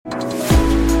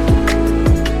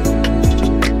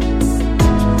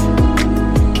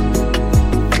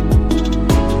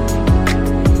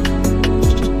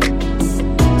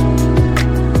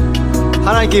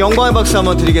하나님께 영광의 박수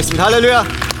한번 드리겠습니다. 할렐루야.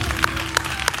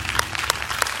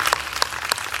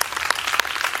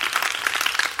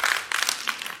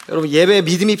 여러분, 예배에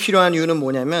믿음이 필요한 이유는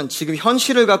뭐냐면 지금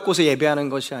현실을 갖고서 예배하는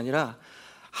것이 아니라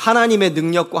하나님의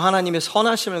능력과 하나님의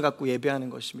선하심을 갖고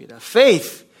예배하는 것입니다.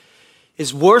 Faith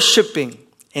is worshiping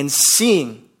and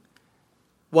seeing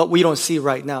what we don't see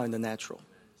right now in the natural.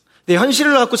 내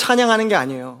현실을 갖고 찬양하는 게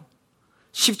아니에요.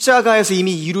 십자가에서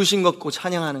이미 이루신 것 갖고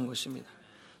찬양하는 것입니다.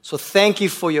 So thank you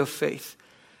for your faith.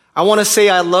 I want to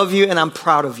say I love you and I'm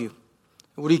proud of you.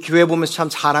 우리 교회 보면서 참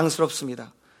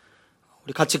자랑스럽습니다.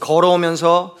 우리 같이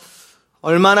걸어오면서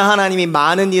얼마나 하나님이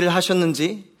많은 일을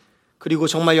하셨는지, 그리고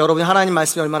정말 여러분이 하나님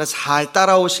말씀에 얼마나 잘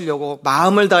따라오시려고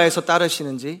마음을 다해서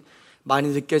따르시는지 많이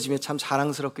느껴지며 참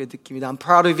자랑스럽게 느낍니다. I'm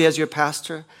proud of you as your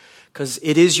pastor because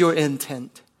it is your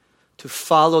intent to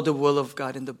follow the will of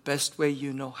God in the best way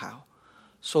you know how.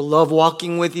 So love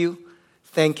walking with you.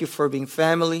 Thank you for being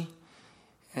family.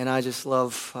 And I just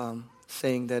love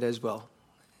saying that as well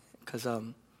because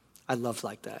I love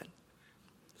like that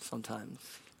sometimes.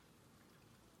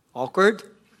 Awkward?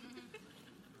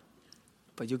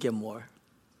 But you get more.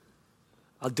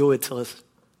 I'll do it till it's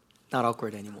not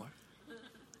awkward anymore.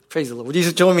 Praise the Lord. Would you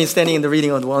join me standing in the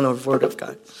reading of the one word of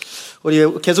God? 우리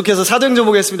계속해서 사도행전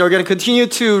보겠습니다. We're going to continue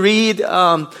to read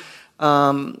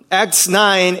Acts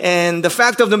 9, and the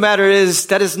fact of the matter is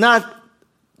that is not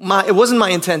it wasn't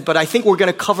my intent, but I think we're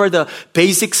going to cover the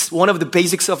basics, one of the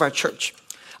basics of our church.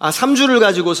 3주를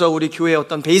가지고서 우리 교회의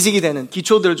어떤 베이직이 되는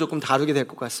기초들을 조금 다루게 될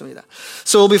것 같습니다.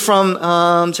 So we'll be from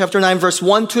chapter 9 verse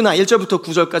 1 to 9, 1절부터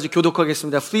 9절까지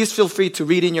교독하겠습니다. Please feel free to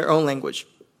read in your own language.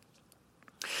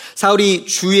 사울이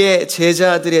주의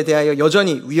제자들에 대하여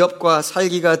여전히 위협과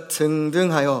살기가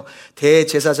등등하여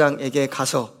대제사장에게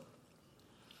가서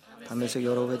밤에서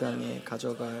여러 회당에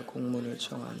가져갈 공문을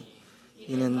청하니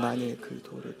이는 만일 그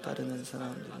도를 따르는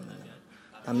사람들은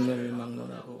남녀를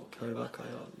막론하고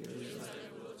결박하여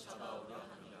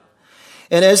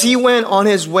And as he went on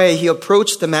his way, he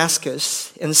approached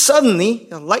Damascus, and suddenly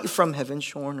a light from heaven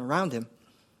shone around him.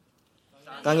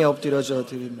 땅에 엎드려져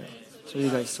들으며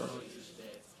저희가 있어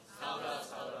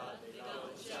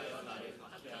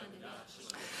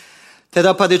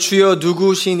대답하되 주여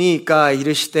누구시니까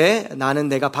이르시되 나는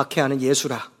내가 박해하는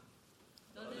예수라.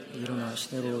 일어나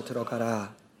시내로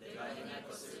들어가라.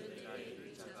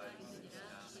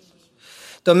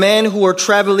 The men who were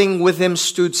traveling with him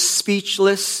stood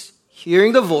speechless,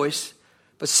 hearing the voice,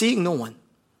 but seeing no one.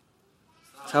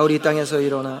 사울이 땅에서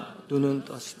일어나 눈은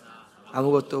떴으나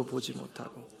아무것도 보지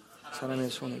못하고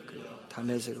사람의 손에 끌려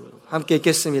다메섹으로. 함께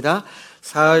읽겠습니다.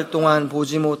 사흘 동안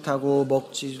보지 못하고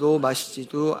먹지도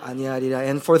마시지도 아니하리라.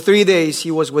 And for 3 days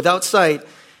he was without sight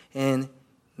and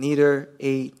neither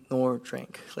ate nor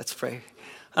drank. Let's pray.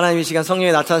 하나님, 이 시간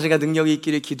성령의 나타나시는 능력이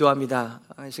있기를 기도합니다.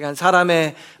 이 시간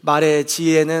사람의 말의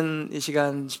지혜는 이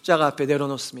시간 십자가 앞에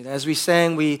내려놓습니다. As we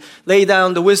sang, we lay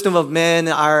down the wisdom of men,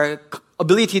 our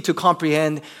ability to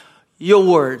comprehend your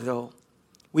word, though.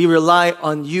 We rely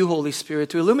on you, Holy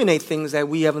Spirit, to illuminate things that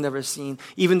we have never seen.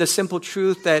 Even the simple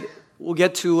truth that we'll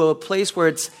get to a place where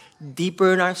it's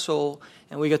deeper in our soul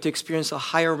and we get to experience a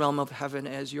higher realm of heaven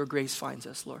as your grace finds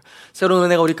us, Lord. 새로운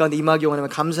은혜가 우리 가운데 임하기 원하면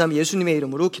감사함 예수님의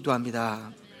이름으로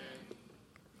기도합니다.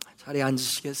 자리에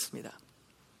앉으시겠습니다.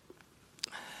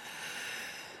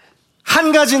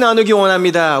 한 가지 나누기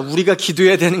원합니다. 우리가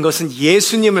기도해야 되는 것은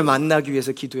예수님을 만나기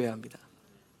위해서 기도해야 합니다.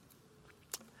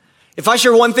 If I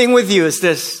share one thing with you, it's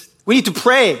this. We need to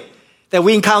pray that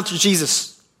we encounter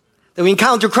Jesus, that we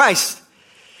encounter Christ.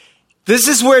 This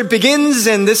is where it begins,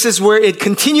 and this is where it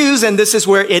continues, and this is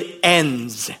where it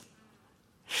ends.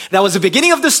 That was the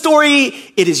beginning of the story.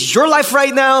 It is your life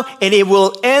right now, and it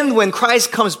will end when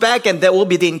Christ comes back, and that will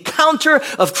be the encounter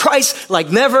of Christ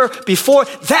like never before.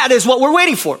 That is what we're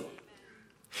waiting for.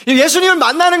 예수님을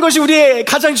만나는 것이 우리의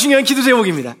가장 중요한 기도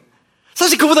제목입니다.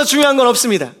 사실 그보다 중요한 건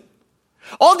없습니다.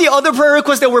 All the other prayer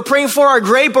requests that we're praying for are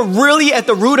great, but really at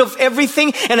the root of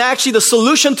everything, and actually the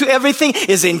solution to everything,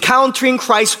 is encountering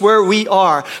Christ where we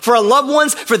are. For our loved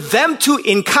ones, for them to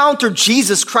encounter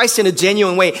Jesus Christ in a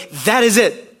genuine way. That is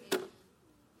it.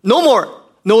 No more,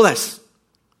 no less.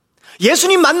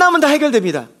 예수님 만나면 다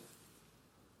해결됩니다.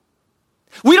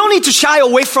 We don't need to shy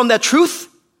away from that truth.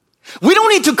 We don't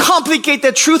need to complicate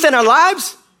that truth in our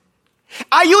lives.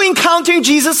 Are you encountering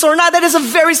Jesus or not? That is a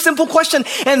very simple question.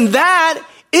 And that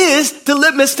is the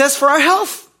litmus test for our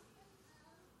health.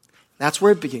 That's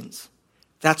where it begins.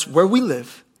 That's where we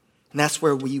live. And that's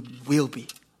where we will be.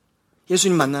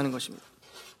 예수님 만나는 것입니다.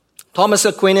 Thomas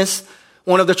Aquinas,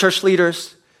 one of the church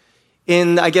leaders,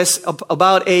 in, I guess,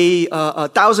 about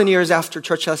 1,000 years after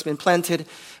church has been planted,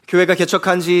 교회가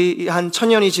개척한 지 한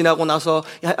 1000년이 지나고 나서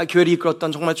교회를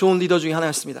이끌었던 정말 좋은 리더 중에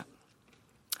하나였습니다.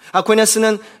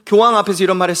 아퀴나스는 교황 앞에서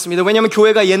이런 말을 했습니다. 왜냐하면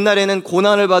교회가 옛날에는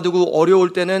고난을 받고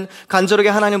어려울 때는 간절하게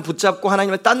하나님을 붙잡고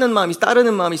하나님을 따르는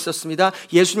마음이 있었습니다.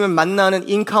 예수님을 만나는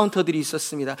인카운터들이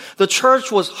있었습니다. The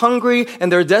church was hungry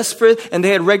and they're desperate and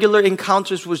they had regular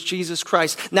encounters with Jesus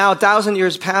Christ. Now 1,000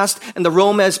 years passed and the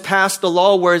Rome has passed the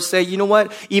law where it says, you know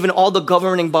what? Even all the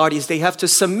governing bodies, they have to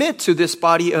submit to this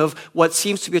body of what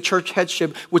seems to be a church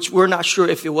headship, which we're not sure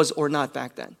if it was or not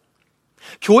back then.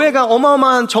 교회가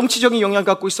어마어마한 정치적인 영향을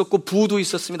갖고 있었고 부도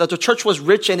있었습니다. The church was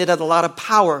rich and it had a lot of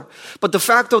power. But the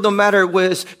fact of the matter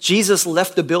was Jesus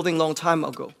left the building long time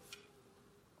ago.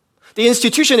 The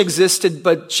institution existed,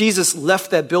 but Jesus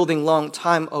left that building long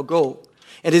time ago.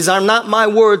 And these are not my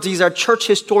words. These are church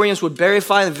historians would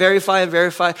verify and verify and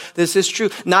verify this is true.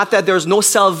 Not that there's no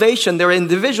salvation, there is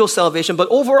individual salvation, but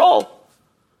overall,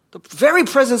 the very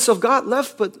presence of God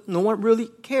left, but no one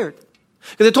really cared.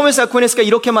 근데 토마스 아퀴나스가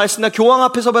이렇게 말했습니다. 교황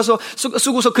앞에 서서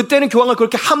쓰고서 그때는 교황을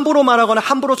그렇게 함부로 말하거나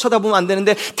함부로 쳐다보면 안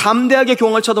되는데 담대하게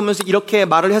교황을 쳐다보면서 이렇게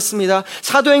말을 했습니다.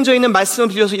 사도행전에 있는 말씀을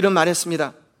빌려서 이런 말을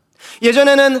했습니다.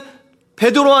 예전에는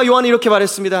베드로와 요한이 이렇게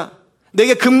말했습니다.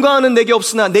 내게 금과 은은 내게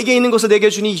없으나 내게 있는 것을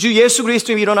내게 주니 주 예수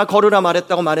그리스도에 일어나 걸으라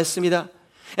말했다고 말했습니다.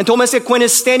 And Thomas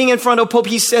Aquinas standing in front of Pope,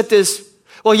 he said this.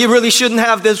 Well, he really shouldn't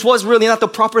have. This was really not the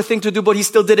proper thing to do, but he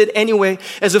still did it anyway.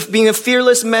 As if being a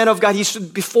fearless man of God, he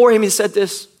stood before him, he said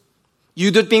this.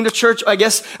 You did being the church, I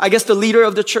guess the leader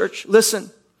of the church. Listen,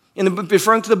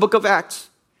 referring to the book of Acts.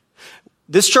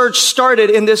 This church started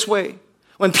in this way.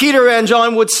 When Peter and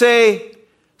John would say,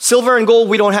 silver and gold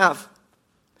we don't have.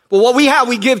 But what we have,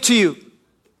 we give to you.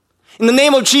 In the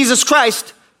name of Jesus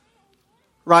Christ,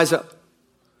 rise up.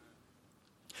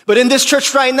 But in this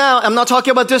church right now, I'm not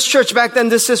talking about this church. Back then,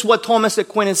 this is what Thomas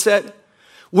Aquinas said.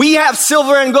 We have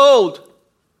silver and gold,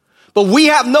 but we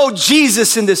have no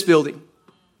Jesus in this building.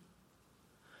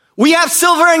 We have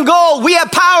silver and gold. We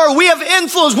have power. We have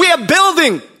influence. We have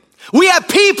building. We have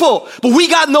people, but we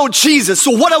got no Jesus.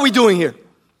 So what are we doing here?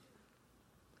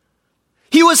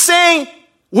 He was saying,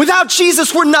 without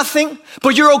Jesus, we're nothing,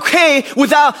 but you're okay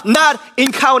without not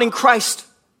encountering Christ.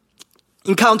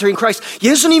 Encountering Christ.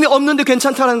 예수님이 없는데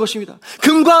괜찮다는 것입니다.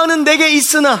 금과 은은 내게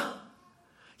있으나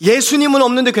예수님은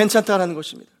없는데 괜찮다는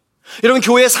것입니다. 여러분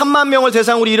교회 3만 명을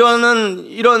대상으로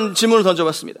이런 질문을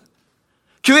던져봤습니다.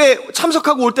 교회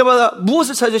참석하고 올 때마다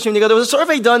무엇을 찾으십니까? There was a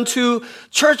survey done to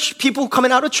church people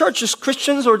coming out of church, just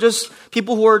Christians or just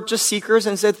people who are just seekers,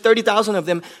 and said 30,000 of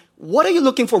them. What are you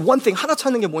looking for? One thing 하나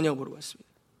찾는 게 뭐냐고 물어봤습니다.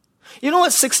 You know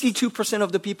what 62%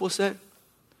 of the people said?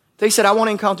 They said, I want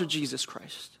to encounter Jesus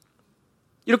Christ.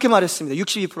 이렇게 말했습니다.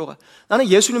 62%가. 나는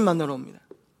예수님 만나러 옵니다.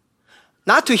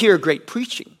 Not to hear great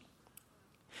preaching.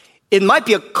 It might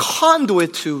be a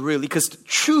conduit to really, because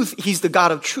truth, He's the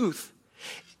God of truth.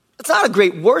 It's not a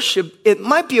great worship. It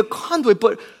might be a conduit,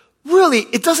 but really,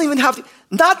 it doesn't even have to,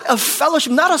 not a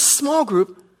fellowship, not a small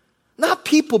group, not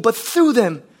people, but through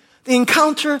them. The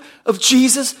encounter of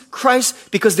Jesus Christ,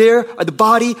 because they are the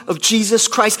body of Jesus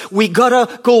Christ. We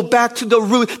gotta go back to the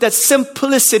root, that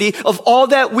simplicity of all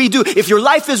that we do. If your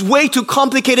life is way too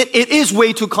complicated, it is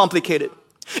way too complicated.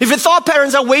 If your thought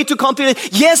patterns are way too complicated,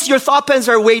 yes, your thought patterns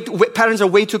are way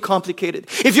too complicated.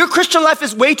 If your Christian life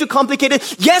is way too complicated,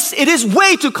 yes, it is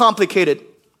way too complicated.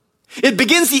 It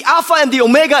begins, the Alpha and the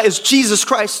Omega is Jesus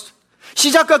Christ.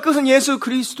 시작과 끝은 예수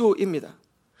그리스도입니다.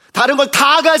 다른 걸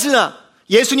다 가지나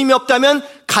예수님이 없다면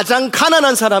가장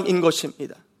가난한 사람인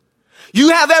것입니다. You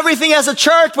have everything as a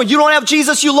church, but you don't have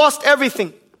Jesus, you lost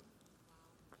everything.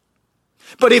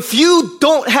 But if you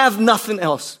don't have nothing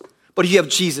else, but you have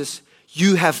Jesus,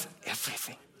 you have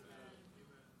everything.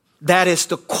 That is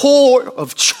the core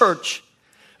of church,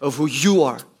 of who you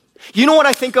are. You know what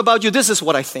I think about you? This is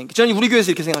what I think. 저는 우리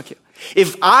교회에서 이렇게 생각해요.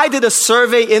 If I did a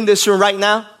survey in this room right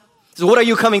now, so what are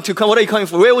you coming to? What are you coming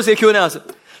for? 왜 오세요? 교회 나와서.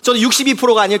 저는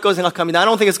 62%가 아닐 거라고 생각합니다. I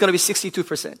don't think it's going to be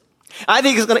 62%. I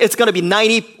think it's going to be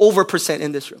 90%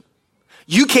 in this room.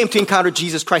 You came to encounter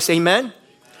Jesus Christ. Amen?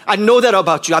 I know that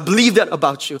about you. I believe that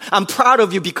about you. I'm proud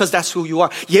of you because that's who you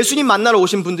are. 예수님 만나러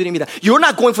오신 분들입니다. You're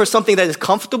not going for something that is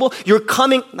comfortable. You're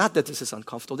coming, not that this is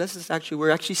uncomfortable. This is actually,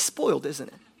 we're actually spoiled, isn't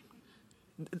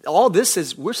it? All this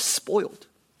is, we're spoiled.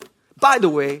 By the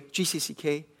way,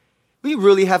 GCCK, we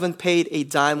really haven't paid a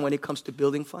dime when it comes to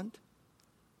building fund.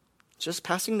 Just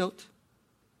passing note.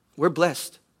 We're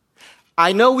blessed.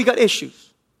 I know we got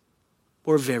issues.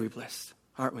 We're very blessed,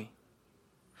 aren't we?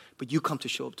 But you come to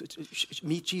show up to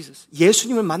meet Jesus.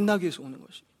 예수님을 만나기 위해서 오는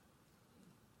것이.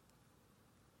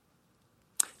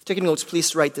 Taking notes,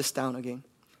 please write this down again.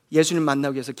 예수님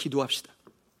만나기 위해서 기도합시다.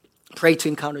 Pray to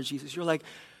encounter Jesus. You're like,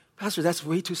 Pastor, that's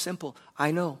way too simple.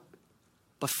 I know.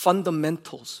 But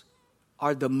fundamentals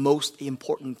are the most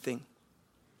important thing.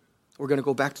 We're going to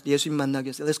go back to 예수님 만나기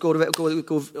위해서. Let's go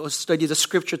study the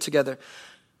scripture together.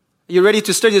 Are you ready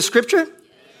to study the scripture?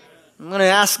 I'm going to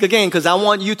ask again because I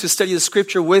want you to study the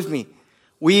scripture with me.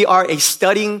 We are a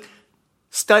church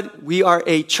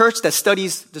that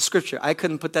studies the scripture. I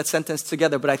couldn't put that sentence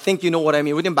together, but I think you know what I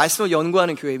mean. 우리는 말씀을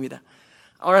연구하는 교회입니다.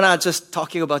 We're not just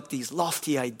talking about these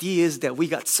lofty ideas that we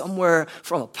got somewhere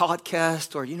from a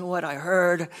podcast or, you know what, I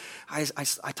heard, I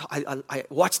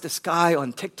watched this guy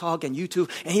on TikTok and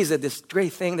YouTube and he said this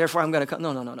great thing, therefore I'm going to come.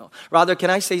 No. Rather, can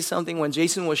I say something? When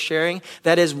Jason was sharing,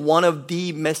 that is one of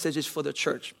the messages for the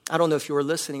church. I don't know if you were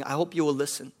listening. I hope you will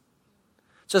listen.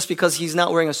 Just because he's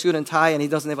not wearing a suit and tie and he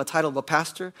doesn't have a title of a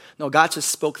pastor, no, God just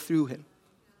spoke through him.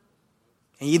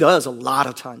 And he does a lot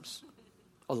of times.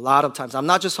 A lot of times. I'm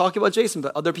not just talking about Jason,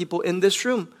 but other people in this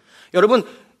room. 여러분,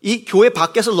 이 교회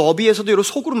밖에서 러비에서도 여러분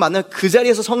속으로 만나는 그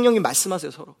자리에서 성령이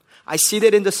말씀하세요, 서로. I see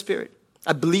that in the Spirit.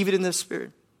 I believe it in the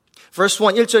Spirit. Verse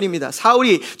 1, 1절입니다.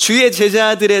 사울이 주의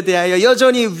제자들에 대하여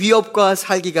여전히 위협과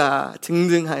살기가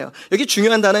등등하여. 여기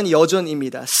중요한 단어는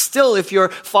여전입니다. Still, if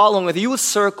you're following with it, you will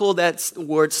circle that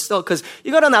word still. Because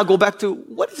you gotta now go back to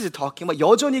what is it talking about?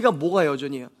 여전히가 뭐가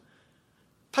여전이에요?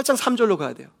 8장 3절로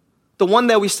가야 돼요. The one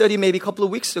that we studied maybe a couple of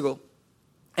weeks ago.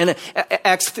 And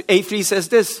Acts 8:3 says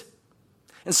this.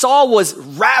 And Saul was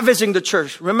ravaging the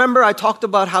church. Remember I talked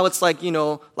about how it's like,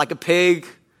 like a pig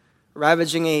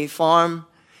ravaging a farm,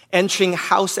 entering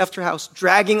house after house,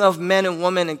 dragging of men and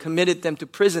women and committed them to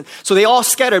prison. So they all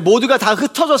scattered. 모두가 다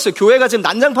흩어졌어요. 교회가 지금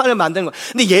난장판을 만든 거예요.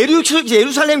 근데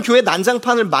예루살렘 교회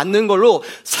난장판을 만든 걸로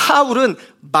사울은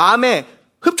마음에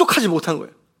흡족하지 못한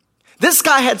거예요. This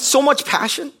guy had so much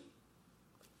passion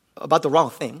about the wrong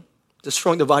thing,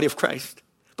 destroying the body of Christ.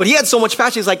 But he had so much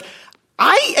passion. He's like,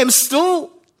 I am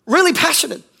still really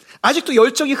passionate. 아직도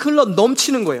열정이 흘러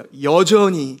넘치는 거예요.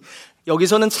 여전히.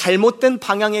 여기서는 잘못된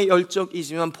방향의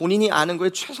열정이지만 본인이 아는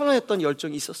거에 최선을 했던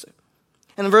열정이 있었어요.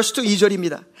 And verse 2,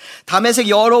 2절입니다. 다메섹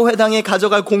여러 회당에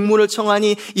가져갈 공문을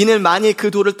청하니 이는 만일 그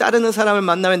도를 따르는 사람을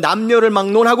만나면 남녀를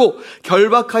막론하고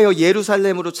결박하여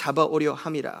예루살렘으로 잡아오려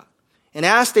함이라. And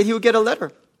asked that he would get a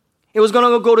letter. He was going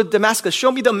to go to Damascus.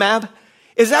 Show me the map.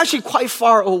 It's actually quite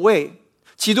far away.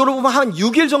 지도로 보면 한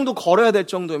 6일 정도 걸어야 될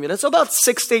정도입니다. It's about a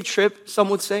 6-day trip, some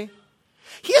would say.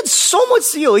 He had so much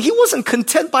zeal. He wasn't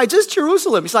content by just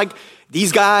Jerusalem. It's like,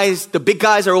 these guys, the big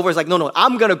guys are over. It's like, no,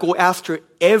 I'm going to go after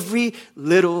every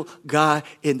little guy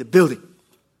in the building.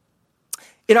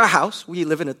 In our house, we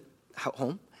live in a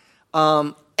home.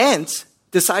 Ants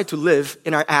decide to live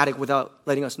in our attic without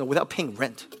letting us know, without paying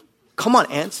rent. Come on,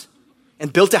 ants. And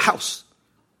built a house.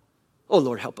 Oh,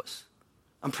 Lord, help us.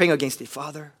 I'm praying against it.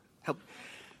 Father, help.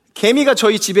 개미가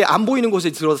저희 집에 안 보이는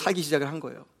곳에 들어서 살기 시작을 한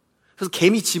거예요. 그래서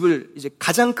개미 집을 이제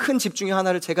가장 큰 집 중에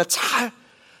하나를 제가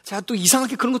또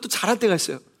이상하게 그런 것도 잘할 때가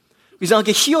있어요.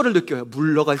 이상하게 희열을 느껴요.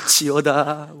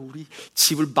 물러갈지어다. 우리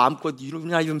집을 마음껏 you're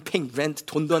not even paying rent.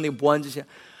 돈도 안 내고 뭐 하는 짓이야.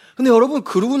 근데 여러분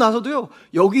그러고 나서도요.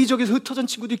 여기저기서 흩어진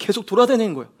친구들이 계속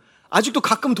돌아다니는 거예요. 아직도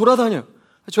가끔 돌아다녀요.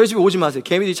 저희 집에 오지 마세요.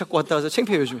 개미들이 자꾸 왔다 가서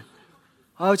창피해요 요즘에.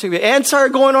 Ants are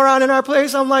going around in our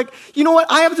place. I'm like, you know what?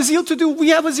 I have the zeal to do. We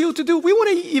have a zeal to do. We want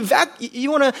to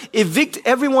evict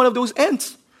every one of those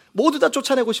ants. 모두 다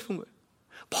쫓아내고 싶은 거예요.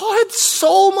 Paul had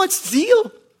so much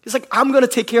zeal. He's like, I'm going to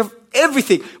take care of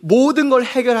everything. 모든 걸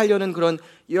해결하려는 그런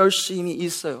열심이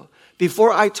있어요.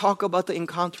 Before I talk about the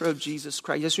encounter of Jesus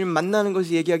Christ, 예수님 만나는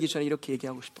것을 얘기하기 전에 이렇게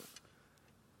얘기하고 싶어요.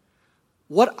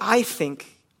 What I think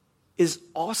is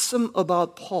awesome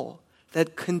about Paul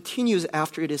that continues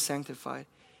after it is sanctified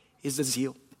is the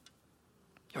zeal.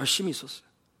 열심히 있었어요.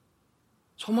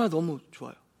 정말 너무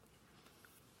좋아요.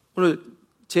 오늘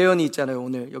재현이 있잖아요.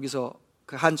 오늘 여기서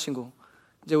그 한 친구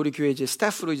이제 우리 교회 이제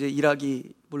스태프로 이제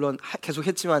일하기 물론 계속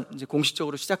했지만 이제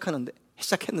공식적으로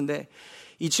시작했는데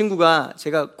이 친구가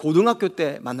제가 고등학교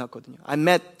때 만났거든요. I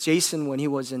met Jason when he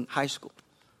was in high school.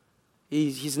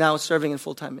 He's now serving in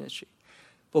full-time ministry.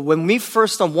 But when we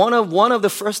first done one of the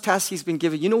first tasks he's been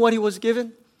given, you know what he was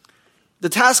given? The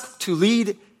task to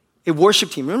lead a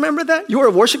worship team. Remember that? You were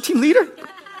a worship team leader?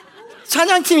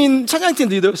 찬양팀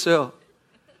리더였어요.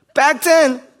 Back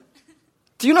then,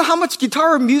 do you know how much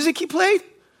guitar or music he played?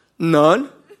 None.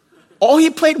 All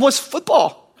he played was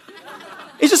football.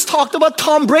 He just talked about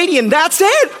Tom Brady and that's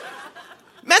it.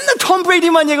 맨날 Tom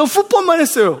Brady만 얘기하고 풋볼만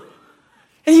했어요.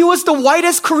 And he was the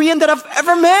whitest Korean that I've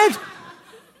ever met.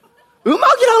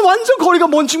 음악이랑 완전 거리가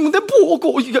먼 친구인데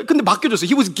근데 맡겨줬어요.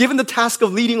 He was given the task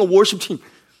of leading a worship team.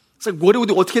 It's like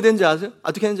어떻게 되는지 아세요?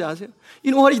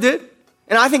 You know what he did?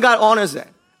 And I think God honors that.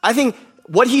 I think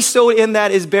what he sowed in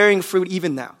that is bearing fruit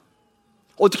even now.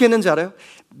 어떻게 했는지 알아요?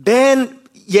 맨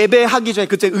예배하기 전에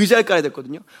그때 의자를 깔아야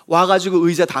됐거든요. 와가지고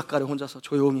의자 다 깔아 혼자서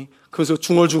조용히. 그래서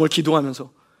중얼중얼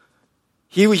기도하면서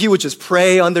he would just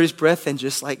pray under his breath and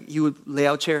just like he would lay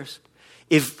out chairs.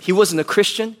 If he wasn't a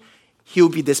Christian, he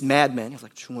would be this madman. He's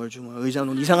like 중얼중얼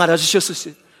의자는 이상한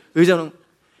아저씨였었어요. 의자는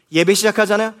예배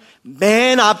시작하잖아요.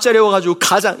 맨 앞자리에 와가지고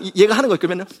가장 얘가 하는 거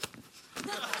그러면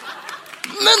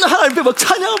맨날 하나님 앞에 막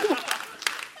찬양하고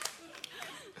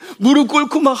무릎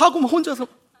꿇고 막 하고 막 혼자서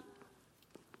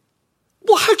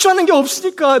뭐 할 줄 아는 게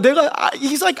없으니까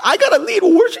he's like I gotta lead a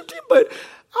worship team, but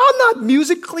I'm not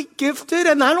musically gifted,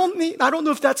 and I don't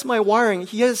know if that's my wiring.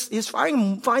 He's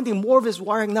finding more of his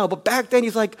wiring now, but back then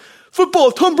he's like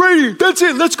football, Tom Brady, that's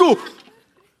it, let's go.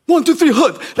 1, 2, 3,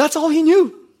 hut. That's all he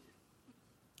knew.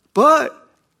 But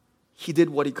he did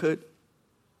what he could.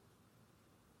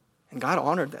 And God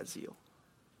honored that zeal.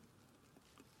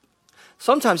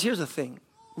 Sometimes, here's the thing.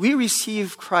 We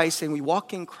receive Christ and we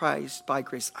walk in Christ by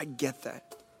grace. I get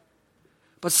that.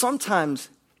 But sometimes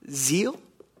zeal,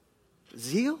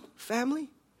 family,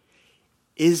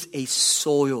 is a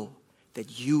soil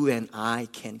that you and I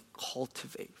can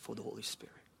cultivate for the Holy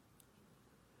Spirit.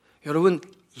 여러분,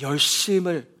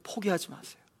 열심을 포기하지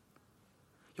마세요.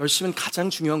 열심은 가장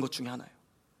중요한 것 중에 하나예요.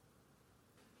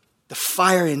 The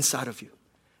fire inside of you.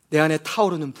 내 안에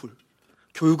타오르는 불.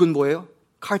 교육은 뭐예요?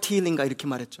 카티힐링가 이렇게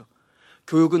말했죠.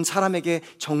 교육은 사람에게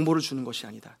정보를 주는 것이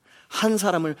아니다. 한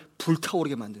사람을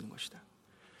불타오르게 만드는 것이다.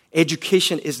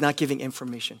 Education is not giving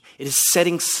information. It is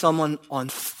setting someone on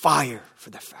fire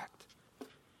for that fact.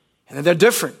 And they're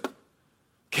different.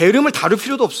 게으름을 다룰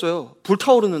필요도 없어요.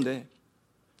 불타오르는데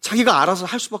자기가 알아서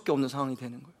할 수밖에 없는 상황이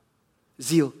되는 거예요.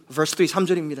 Zeal, verse 3,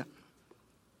 3절입니다.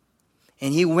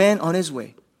 And he went on his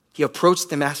way. He approached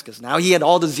Damascus. Now he had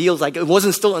all the zeals, like it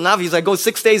wasn't still enough. He's like, go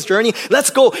 6 days journey. Let's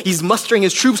go. He's mustering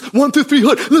his troops. 1, 2, 3,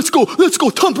 let's go.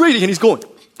 Tom Brady. And he's going.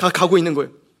 다 가고 있는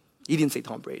거예요. He didn't say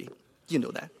Tom Brady. You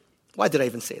know that. Why did I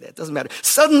even say that? Doesn't matter.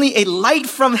 Suddenly a light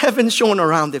from heaven shone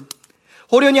around him.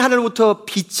 호련히 하늘로부터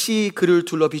빛이 그를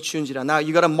둘러 비추는지라. Now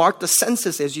you got to mark the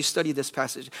senses as you study this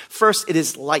passage. First, it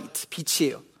is light.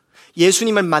 빛이에요.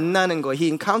 예수님을 만나는 거. He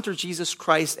encountered Jesus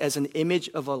Christ as an image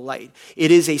of a light.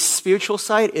 It is a spiritual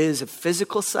sight. It is a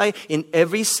physical sight. In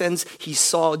every sense, he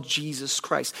saw Jesus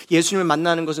Christ. 예수님을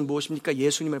만나는 것은 무엇입니까?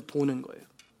 예수님을 보는 거예요.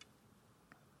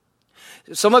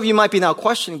 Some of you might be now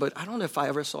questioning, but I don't know if I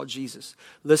ever saw Jesus.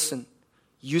 Listen,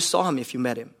 you saw him if you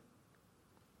met him.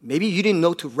 Maybe you didn't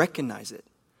know to recognize it,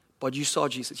 but you saw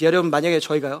Jesus. 여러분, 만약에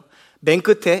저희가요, 맨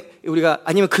끝에 우리가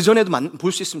아니면 그 전에도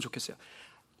볼 수 있으면 좋겠어요.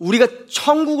 우리가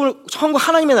천국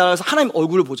하나님의 나라에서 하나님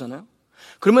얼굴을 보잖아요.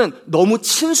 그러면 너무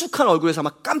친숙한 얼굴에서 아마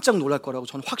깜짝 놀랄 거라고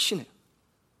저는 확신해요.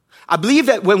 I believe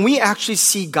that when we actually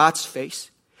see God's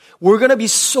face, we're going to be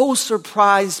so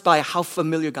surprised by how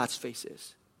familiar God's face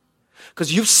is.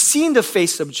 Because you've seen the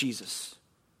face of Jesus.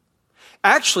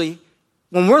 Actually,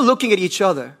 when we're looking at each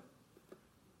other,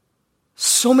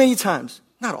 so many times,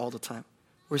 not all the time,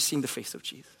 we're seeing the face of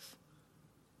Jesus.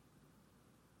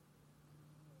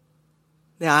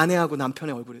 내 아내하고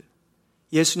남편의 얼굴에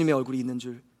예수님의 얼굴이 있는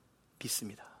줄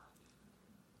믿습니다.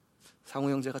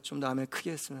 상우 형제가 좀 더 아멘 크게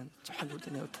했으면 잘 볼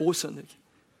때 내가 보고 있었는데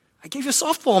I gave you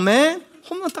softball, man.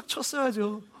 홈런 딱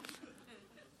쳤어야죠.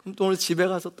 그럼 또 오늘 집에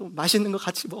가서 또 맛있는 거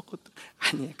같이 먹고 또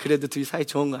아니 그래도 둘이 사이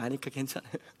좋은 거 아니까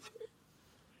괜찮아요.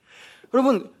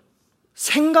 여러분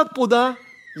생각보다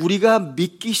우리가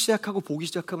믿기 시작하고 보기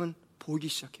시작하면 보이기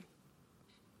시작해요.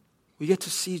 We get to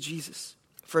see Jesus.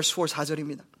 Verse 4,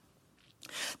 4절입니다.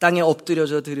 땅에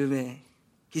엎드려져 들음에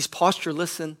His posture,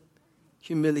 listen,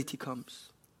 humility comes.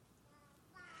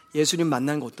 예수님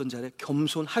만나는 거 어떤지 알아요?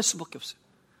 겸손할 수밖에 없어요.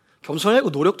 겸손하고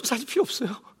노력도 사실 필요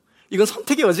없어요. 이건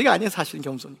선택의 여지가 아니에요, 사실은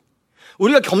겸손이.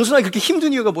 우리가 겸손하게 그렇게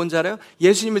힘든 이유가 뭔지 알아요?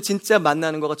 예수님을 진짜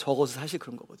만나는 거가 적어서 사실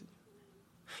그런 거거든요.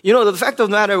 You know, the fact of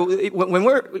the matter, when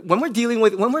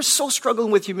we're so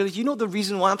struggling with humility, you know the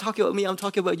reason why I'm talking about me, I'm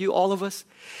talking about you, all of us,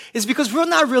 is because we're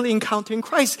not really encountering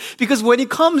Christ. Because when He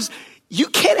comes, you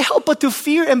can't help but to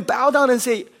fear and bow down and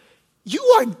say, you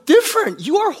are different,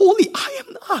 you are holy, I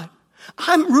am not.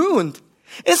 I'm ruined.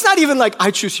 It's not even like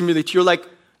I choose humility. You're like,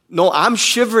 no, I'm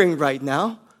shivering right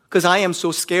now because I am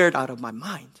so scared out of my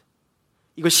mind.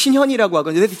 이거 신현이라고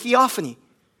하거든요. That's theophany.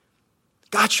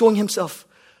 God showing Himself.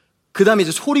 그 다음에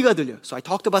이제 소리가 들려요. So I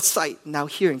talked about sight, now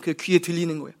hearing. 그 귀에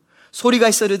들리는 거예요. 소리가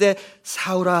있었는데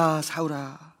사울아,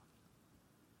 사울아.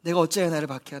 내가 어찌하여 나를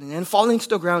박해하느냐. And falling to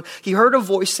the ground, he heard a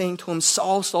voice saying to him,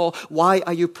 Saul, Saul, why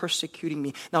are you persecuting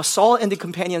me? Now Saul and the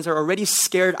companions are already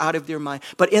scared out of their mind.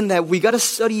 But in that, we got to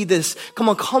study this. Come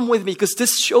on, come with me. Because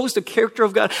this shows the character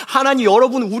of God. 하나님,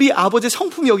 여러분, 우리 아버지의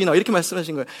성품이 여기 나와. 이렇게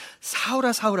말씀하신 거예요.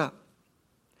 사울아, 사울아.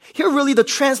 Here really the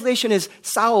translation is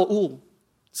Saul.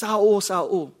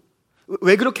 사오.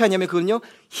 왜 그렇게 하냐면 그건요,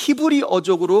 히브리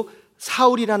어족으로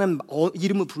사울이라는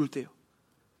이름을 부를 때요.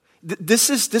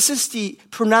 This is the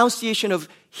pronunciation of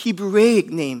Hebraic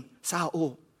name,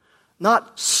 사오.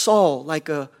 Not Saul, like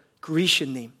a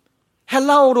Grecian name.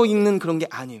 헬라어로 읽는 그런 게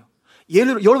아니에요.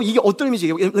 예를 들어, 여러분, 이게 어떤 의미지?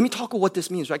 Let me talk about what this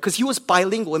means, right? Because he was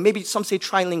bilingual, and maybe some say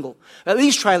trilingual. At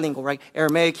least trilingual, right?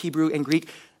 Aramaic, Hebrew, and Greek.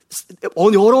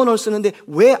 여러 언어를 쓰는데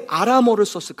왜 아람어를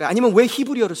썼을까요? 아니면 왜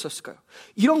히브리어를 썼을까요?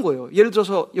 이런 거예요. 예를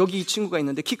들어서 여기 이 친구가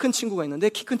있는데, 키 큰 친구가 있는데,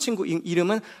 키 큰 친구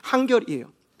이름은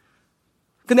한결이에요.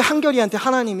 근데 한결이한테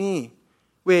하나님이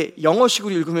왜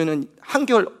영어식으로 읽으면은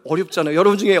한결 어렵잖아요.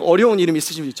 여러분 중에 어려운 이름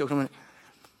있으신 분 있죠? 그러면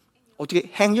어떻게,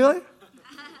 행열?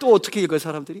 또 어떻게 읽어요,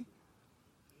 사람들이?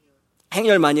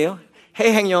 행열 많이 해요?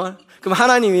 행열. 그럼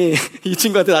하나님이 이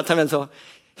친구한테 나타나면서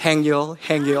행열.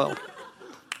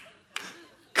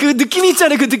 그 느낌이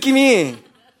있잖아요, 그 느낌이.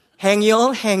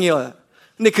 행열.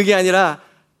 근데 그게 아니라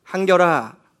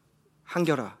한결아.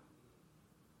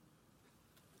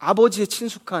 아버지의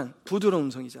친숙한 부드러운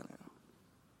음성이잖아요.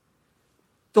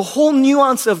 The whole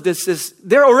nuance of this is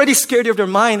they're already scared of their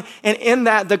mind, and in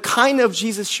that the kind of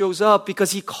Jesus shows up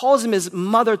because he calls him his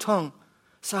mother tongue.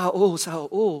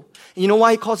 사오. You know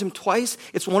why he calls him twice?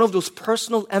 It's one of those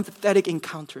personal empathetic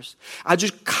encounters. 아주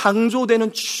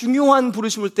강조되는 중요한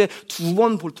부르심을 때 두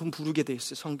번 보통 부르게 돼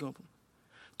있어요, 성경을 보면.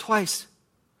 Twice.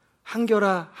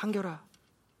 한결아.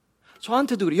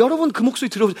 저한테도 그래요. 여러분 그 목소리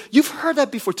들어보세요. You've heard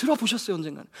that before. 들어보셨어요,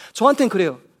 언젠가는. 저한테는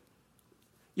그래요.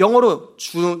 영어로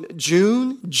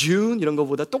June 이런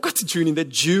거보다 똑같은 June인데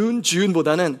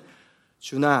June보다는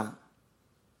준아,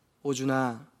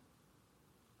 오준아.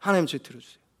 하나님 저희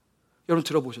들어주세요. 여러분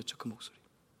들어보셨죠? 그 목소리.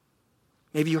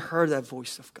 Maybe you heard that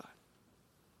voice of God.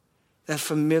 That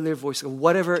familiar voice of God.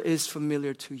 Whatever is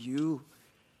familiar to you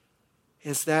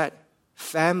is that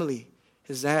family,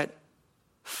 is that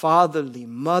fatherly,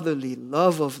 motherly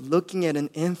love of looking at an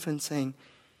infant saying,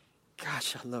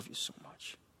 Gosh, I love you so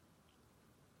much.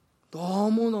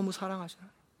 너무너무 사랑하시나요?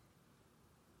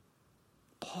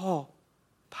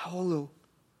 파울로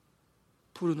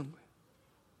부르는 거예요.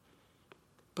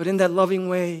 But in that loving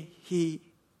way, he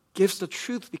gives the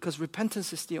truth because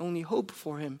repentance is the only hope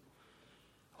for him.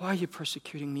 Why are you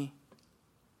persecuting me?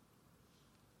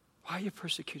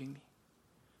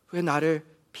 왜 나를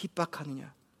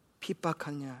핍박하느냐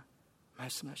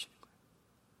말씀하시는 거예요.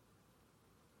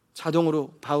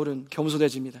 자동으로 바울은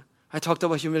겸손해집니다. I talked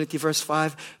about humility, verse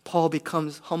 5. Paul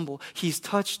becomes humble. He's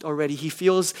touched already. He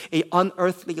feels an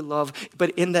unearthly love,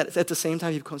 but in that, at the same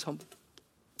time, he becomes humble.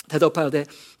 대답하되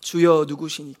주여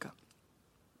누구시니까?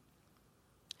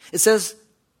 It says,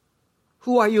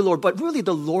 Who are you, Lord? But really,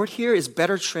 the Lord here is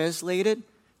better translated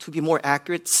to be more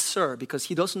accurate, sir, because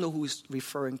he doesn't know who he's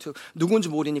referring to. 누군지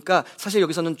모르니까 사실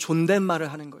여기서는 존댓말을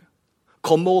하는 거예요.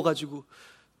 겁먹어가지고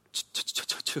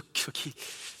저기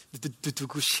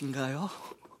누구신가요?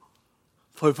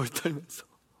 벌벌 떨면서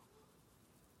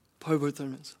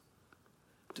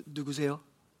누구세요?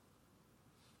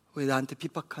 왜 나한테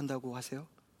핍박한다고 하세요?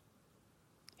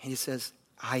 And he says,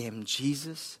 I am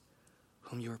Jesus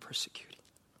whom you are persecuting.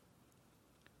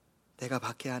 내가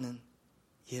박해하는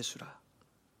예수라.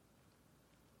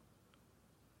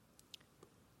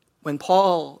 When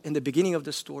Paul, in the beginning of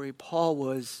the story, Paul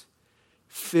was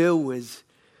filled with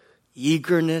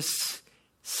eagerness,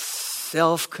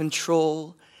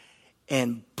 self-control,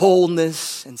 and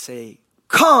boldness, and say,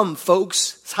 Come,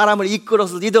 folks. 사람을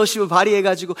이끌어서 리더십을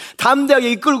발휘해가지고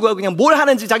담대하게 이끌고 가고 그냥 뭘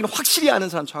하는지 자기는 확실히 아는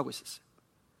사람처럼 하고 있었어요.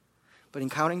 But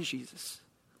encountering Jesus,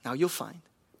 now you'll find,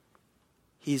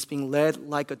 he's being led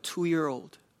like a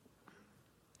 2-year-old.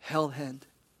 Held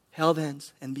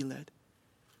hands, and be led.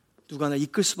 누가 나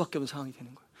이끌 수밖에 없는 상황이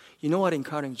되는 거예요. You know what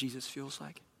encountering Jesus feels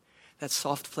like? That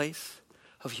soft place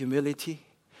of humility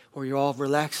where you're all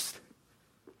relaxed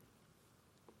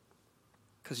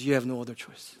because you have no other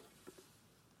choice.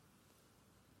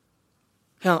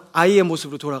 그냥 아이의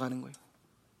모습으로 돌아가는 거예요.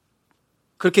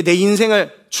 그렇게 내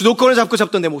인생을 주도권을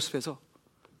잡던 내 모습에서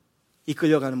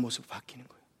이끌려가는 모습으로 바뀌는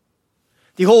거예요.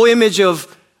 The whole image of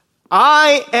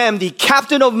I am the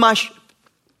captain of my ship.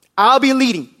 I'll be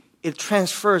leading. It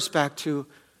transfers back to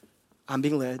I'm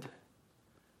being led.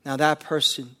 Now that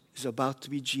person is about to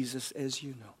be Jesus, as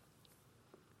you know.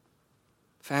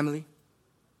 Family,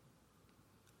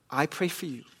 I pray for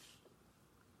you.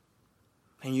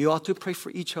 And you ought to pray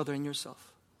for each other and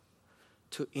yourself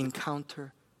to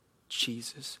encounter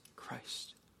Jesus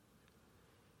Christ.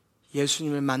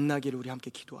 예수님을 만나기를 우리 함께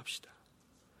기도합시다.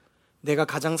 내가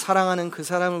가장 사랑하는 그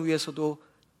사람을 위해서도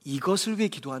이것을 위해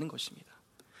기도하는 것입니다.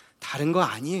 다른 거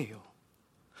아니에요.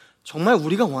 정말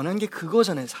우리가 원하는 게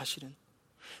그거잖아요, 사실은.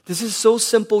 This is so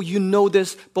simple, you know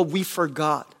this, but we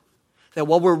forgot that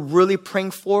what we're really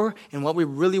praying for and what we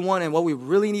really want and what we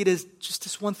really need is just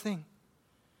this one thing.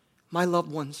 My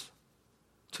loved ones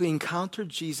to encounter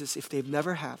Jesus if they've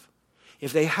never have.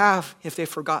 If they have, if they've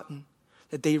forgotten,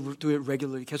 that they do it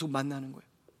regularly. 계속 만나는 거예요.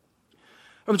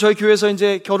 그럼 저희 교회에서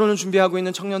이제 결혼을 준비하고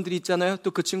있는 청년들이 있잖아요.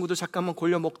 또 그 친구들 잠깐만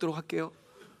골려 먹도록 할게요.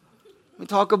 We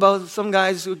talk about some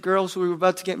guys, girls who are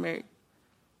about to get married.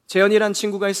 재현이란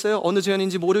친구가 있어요. 어느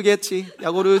재현인지 모르겠지.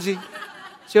 야 모르지.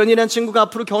 재현이란 친구가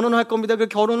앞으로 결혼할 겁니다. 그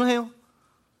결혼을 해요.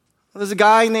 There's a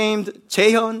guy named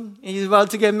재현. He's about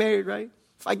to get married, right?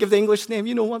 If I give the English name,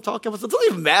 you know who I'm talking about. It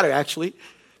doesn't even matter, actually.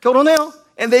 결혼해요.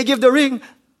 And they give the ring.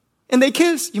 And they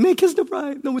kiss. You may kiss the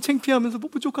bride. 너무 창피하면서 뭐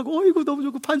부족하고, 어이구, 너무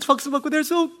좋고, 박수 받고, they're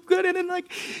so good. And then like,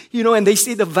 you know, and they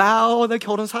say the vow, 나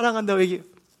결혼 사랑한다고 얘기해요.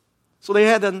 So they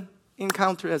had an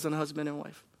encounter as a husband and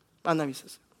wife. 만남이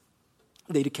있었어요.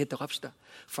 근데 이렇게 했다고 합시다.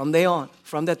 From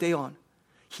that day on,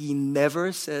 he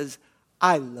never says,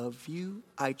 I love you,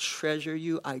 I treasure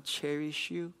you, I cherish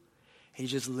you. And he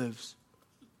just lives.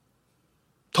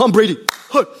 Tom Brady,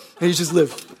 and he just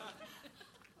lives.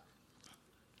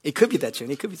 It could be that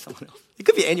June. It could be someone else. It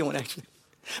could be anyone actually.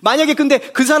 만약에 근데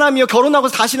그 사람이요 결혼하고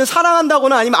다시는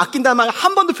사랑한다거나 아니면 아낀다는 말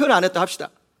한 번도 표현 안 했다 합시다.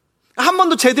 한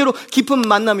번도 제대로 깊은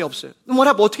만남이 없어요.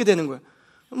 뭐라고 어떻게 되는 거예요?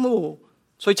 뭐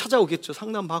저희 찾아오겠죠.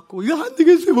 상담 받고 이거 안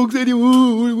되겠어요. 목사님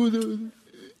울고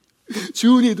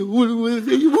주은이도 울고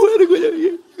이게 뭐 하는 거냐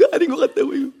이거 아닌 것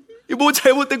같다고 이거 뭐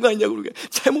잘못된 거 아니냐고 그러게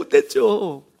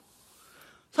잘못됐죠.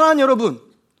 사랑하는 여러분.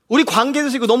 우리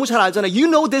관계에서 이거 너무 잘 알잖아요.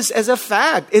 You know this as a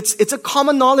fact. It's a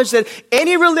common knowledge that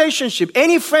any relationship,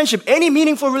 any friendship, any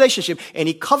meaningful relationship,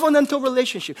 any covenantal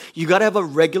relationship, you got to have a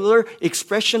regular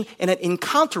expression and an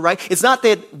encounter, right? It's not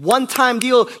that one-time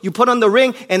deal, you put on the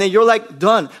ring and then you're like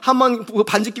done. 한 번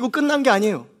반지 끼고 끝난 게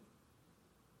아니에요.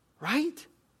 Right?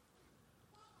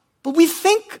 But we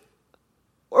think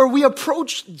or we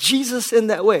approach Jesus in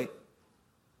that way.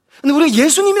 근데 우리가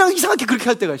예수님이랑 이상하게 그렇게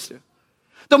할 때가 있어요.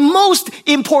 The most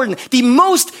important, the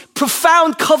most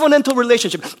profound covenantal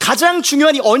relationship. 가장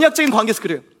중요한 이 언약적인 관계에서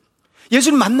그래요.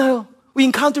 예수님 만나요. We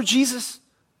encounter Jesus.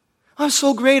 I'm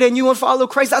so great and you want to follow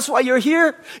Christ. That's why you're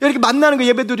here. 이렇게 만나는 거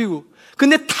예배 드리고.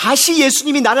 근데 다시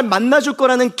예수님이 나를 만나줄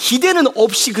거라는 기대는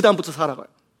없이 그 다음부터 살아가요.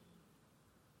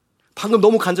 방금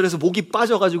너무 간절해서 목이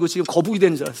빠져가지고 지금 거북이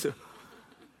되는 줄 알았어요.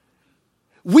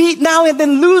 We now and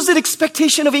then lose that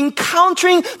expectation of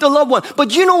encountering the loved one.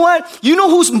 But you know what? You know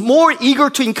who's more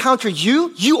eager to encounter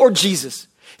you? You or Jesus?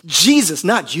 Jesus,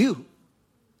 not you.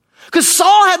 Because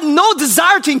Saul had no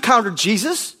desire to encounter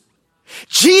Jesus.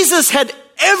 Jesus had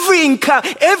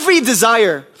every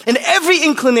desire and every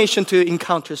inclination to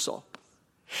encounter Saul.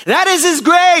 That is His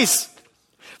grace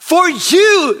for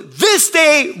you this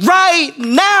day, right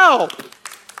now.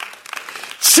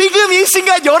 지금 이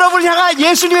순간 여러분을 향한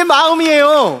예수님의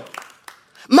마음이에요.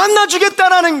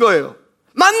 만나주겠다라는 거예요.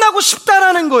 만나고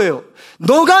싶다라는 거예요.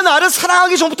 너가 나를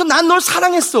사랑하기 전부터 난 널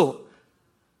사랑했어.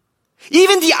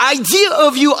 Even the idea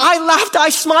of you, I laughed, I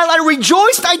smiled, I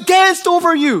rejoiced, I danced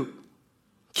over you.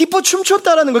 기뻐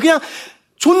춤췄다라는 거예요. 그냥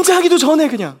존재하기도 전에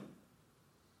그냥.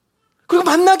 그리고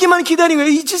만나기만 기다린 거예요.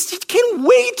 He can't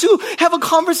wait to have a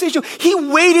conversation. He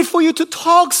waited for you to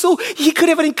talk so he could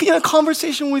have a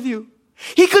conversation with you.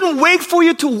 He couldn't wait for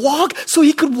you to walk so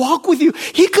he could walk with you.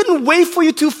 He couldn't wait for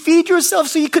you to feed yourself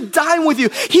so he could dine with you.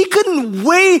 He couldn't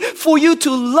wait for you to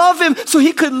love him so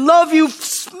he could love you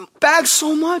back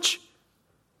so much.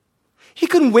 He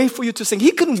couldn't wait for you to sing.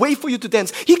 He couldn't wait for you to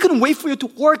dance. He couldn't wait for you to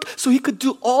work so he could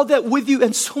do all that with you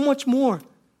and so much more.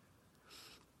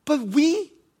 But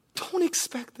we don't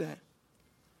expect that.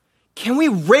 Can we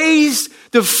raise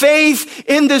the faith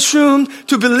in this room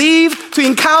to believe, to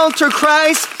encounter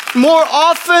Christ more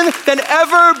often than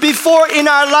ever before in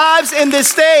our lives in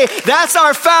this day? That's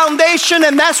our foundation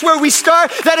and that's where we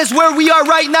start. That is where we are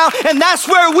right now and that's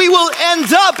where we will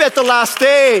end up at the last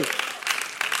day.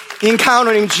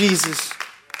 Encountering Jesus.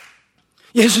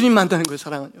 예수님 만나는 거예요,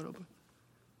 사랑하는 여러분.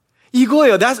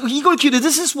 이거예요. 이걸 기도해.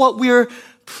 This is what we're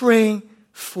praying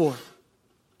for.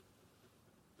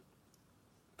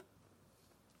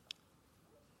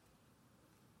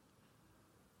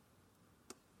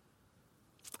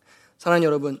 사랑하는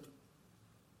여러분,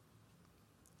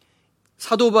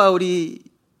 사도 바울이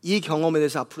이 경험에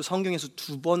대해서 앞으로 성경에서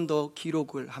 2번 더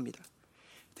기록을 합니다.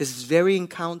 This very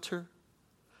encounter,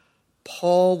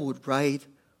 Paul would write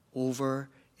over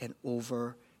and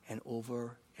over and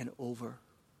over and over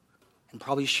and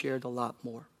probably shared a lot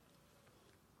more.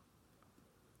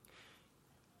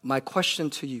 My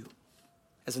question to you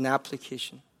as an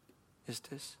application is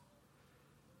this.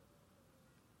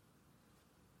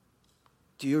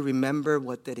 Do you remember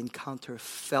what that encounter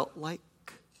felt like?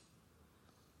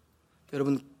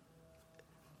 여러분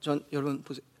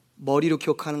보세요. 머리로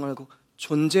기억하는 거 말고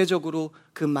존재적으로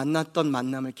그 만났던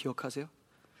만남을 기억하세요?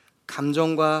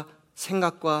 감정과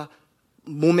생각과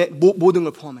몸의 모든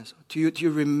걸 포함해서. Do you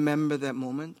remember that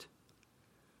moment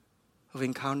of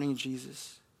encountering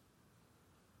Jesus?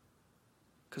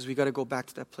 Because we got to go back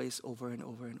to that place over and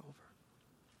over and over.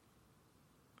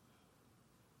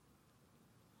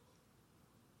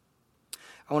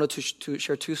 I want to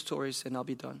share two stories and I'll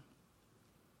be done.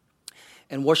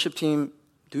 And worship team,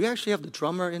 do you actually have the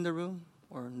drummer in the room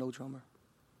or no drummer?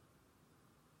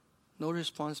 No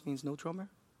response means no drummer?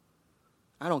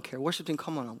 I don't care. Worship team,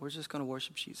 come on. We're just going to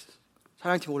worship Jesus.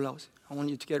 사랑팀 올라오세요. I want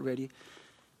you to get ready.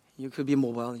 You could be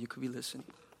mobile. You could be listening.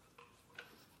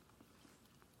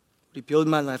 우리 Build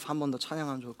My Life 한 번 더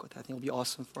찬양하면 좋을 것 같아요. I think it will be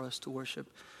awesome for us to worship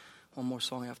one more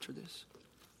song after this.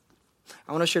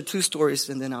 I want to share two stories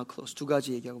and then I'll close. 두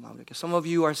가지 얘기하고 마무리할게요. Some of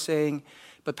you are saying,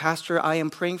 but Pastor, I am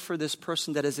praying for this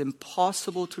person that is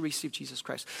impossible to receive Jesus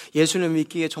Christ. 예수를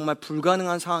믿기에 정말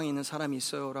불가능한 상황에 있는 사람이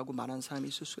있어요 라고 말하는 사람이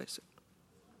있을 수가 있어요.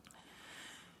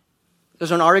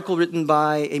 There's an article written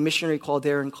by a missionary called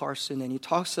Darren Carson and he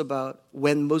talks about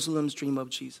when Muslims dream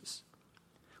of Jesus.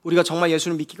 우리가 정말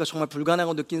예수를 믿기가 정말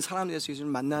불가능하고 느낀 사람에 대해서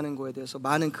예수를 만나는 거에 대해서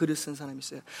많은 글을 쓴 사람이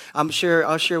있어요. I'll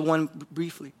share one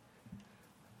briefly.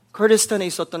 커디스탄에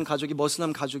있었던 가족이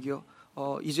머슬람 가족이요.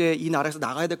 이제 이 나라에서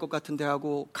나가야 될 것 같은데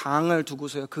하고 강을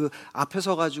두고서요. 그 앞에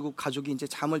서 가지고 가족이 이제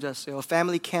잠을 잤어요. A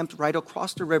family camped right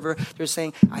across the river. They're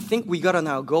saying, I think we gotta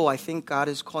now go. I think God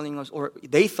is calling us, or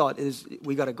they thought is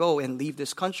we gotta go and leave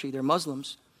this country. They're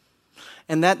Muslims.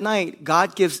 And that night,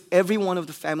 God gives every one of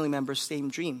the family members same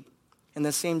dream. And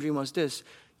the same dream was this: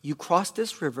 you cross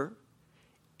this river,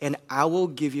 and I will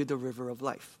give you the river of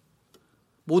life.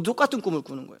 모두 똑같은 꿈을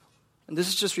꾸는 거예요. And this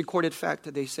is just recorded fact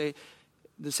that they say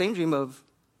the same dream of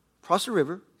cross the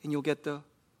river and you'll get the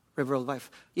river of life.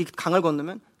 이 강을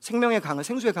건너면 생명의 강을,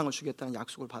 생수의 강을 주겠다는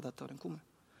약속을 받았다는 꿈을.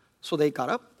 So they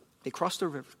got up, they crossed the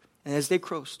river, and as they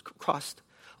crossed,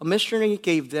 a missionary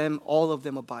gave them, all of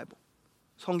them, a Bible.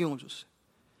 성경을 줬어요.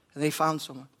 And they found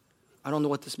someone. I don't know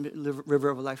what this river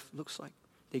of life looks like.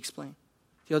 They explained.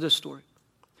 The other story.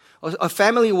 A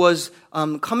family was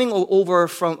coming over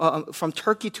from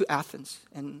Turkey to Athens.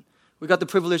 And we got the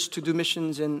privilege to do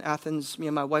missions in Athens, me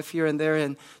and my wife here and there,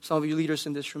 and some of you leaders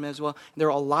in this room as well. And there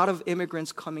are a lot of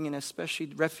immigrants coming in,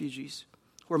 especially refugees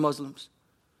who are Muslims.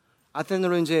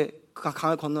 아테네로 이제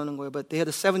강을 건너는 거예요. But they had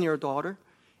a 7-year daughter,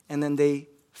 and then they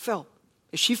fell.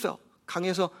 She fell.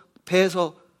 강에서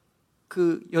배에서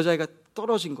그 여자애가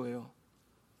떨어진 거예요.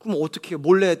 그럼 어떻게 해요?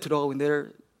 몰래 들어가고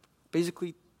they're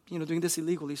basically doing this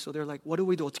illegally. So they're like, what do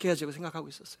we do? 어떻게 해야지? 생각하고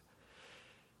있었어요.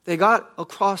 They got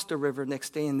across the river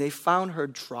next day and they found her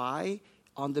dry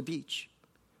on the beach.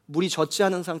 물이 젖지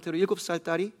않은 상태로 7살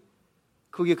딸이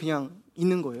거기에 그냥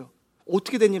있는 거예요.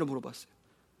 어떻게 된 일을 물어봤어요.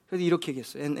 그래서 이렇게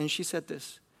얘기했어요. And she said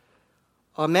this.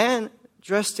 A man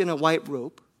dressed in a white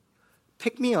robe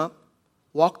picked me up,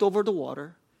 walked over the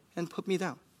water, and put me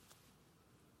down.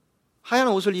 하얀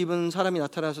옷을 입은 사람이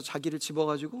나타나서 자기를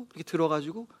집어가지고 이렇게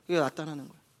들어가지고 이게 나타나는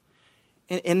거예요.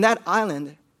 In that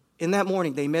island, in that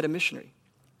morning, they met a missionary.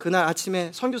 그날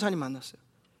아침에 선교사님 만났어요.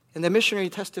 And the missionary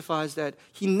testifies that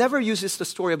he never uses the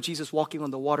story of Jesus walking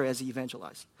on the water as he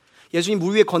evangelized. 예수님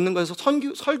물 위에 걷는 거에서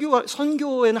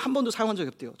선교에는 한 번도 사용한 적이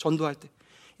없대요. 전도할 때.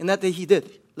 And that day he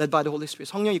did, led by the Holy Spirit.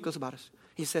 성령 이끌어서 말했어요.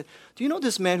 He said, do you know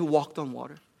this man who walked on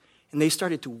water? And they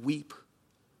started to weep.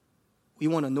 We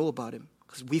want to know about him.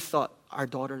 Because we thought our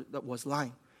daughter that was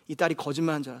lying. 이 딸이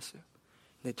거짓말한 줄 알았어요.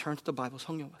 And they turned to the Bible,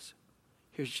 성경 봤어요.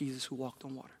 Here's Jesus who walked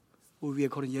on water. 물 위에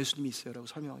걸은 예수님이 있어요라고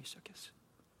설명하기 시작했어요.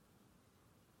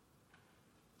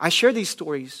 I share these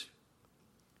stories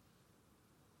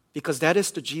because that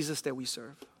is the Jesus that we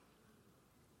serve.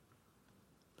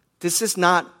 This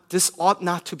ought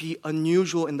not to be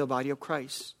unusual in the body of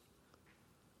Christ.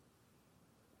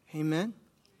 Amen?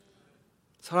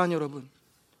 사랑하는 여러분,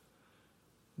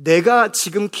 내가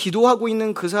지금 기도하고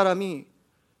있는 그 사람이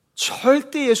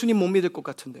절대 예수님 못 믿을 것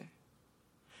같은데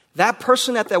that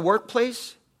person at that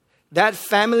workplace, that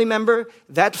family member,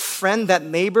 that friend, that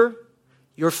neighbor,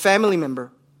 your family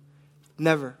member,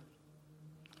 never.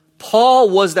 Paul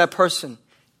was that person,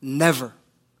 never.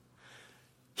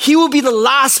 He will be the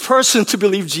last person to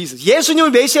believe Jesus.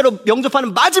 예수님을 메시아로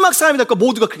영접하는 마지막 사람이 될 거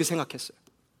모두가 그렇게 생각했어요.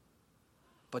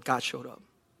 But God showed up.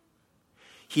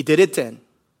 He did it then.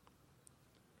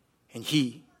 And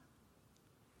he,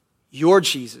 your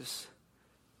Jesus,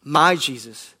 my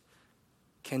Jesus,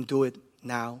 can do it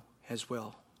now as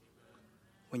well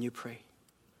when you pray.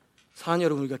 사랑하는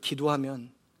여러분, 우리가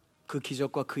기도하면 그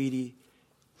기적과 그 일이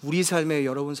우리 삶에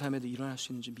여러분 삶에도 일어날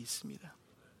수 있는 줄 믿습니다.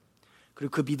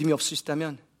 그리고 그 믿음이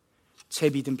없으시다면 제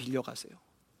믿음 빌려가세요.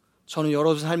 저는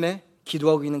여러분 삶에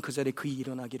기도하고 있는 그 자리에 그 일이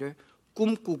일어나기를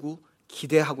꿈꾸고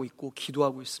기대하고 있고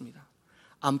기도하고 있습니다.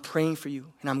 I'm praying for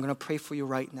you and I'm going to pray for you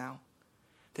right now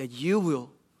that you will,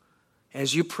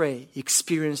 as you pray,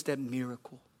 experience that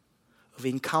miracle of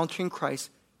encountering Christ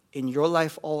in your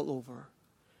life all over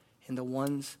and the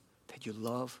ones that you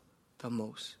love the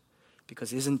most.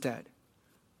 Because isn't that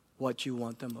what you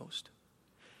want the most?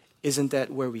 Isn't that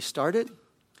where we started?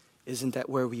 Isn't that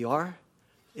where we are?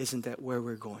 Isn't that where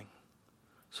we're going?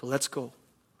 So let's go.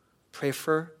 Pray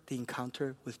for the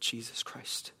encounter with Jesus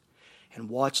Christ. And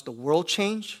watch the world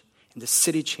change and the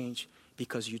city change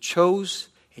because you chose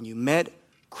and you met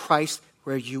Christ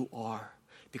where you are.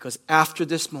 Because after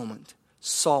this moment,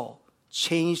 Saul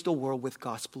changed the world with the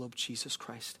gospel of Jesus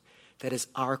Christ. That is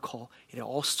our call. It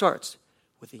all starts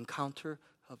with the encounter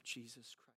of Jesus Christ.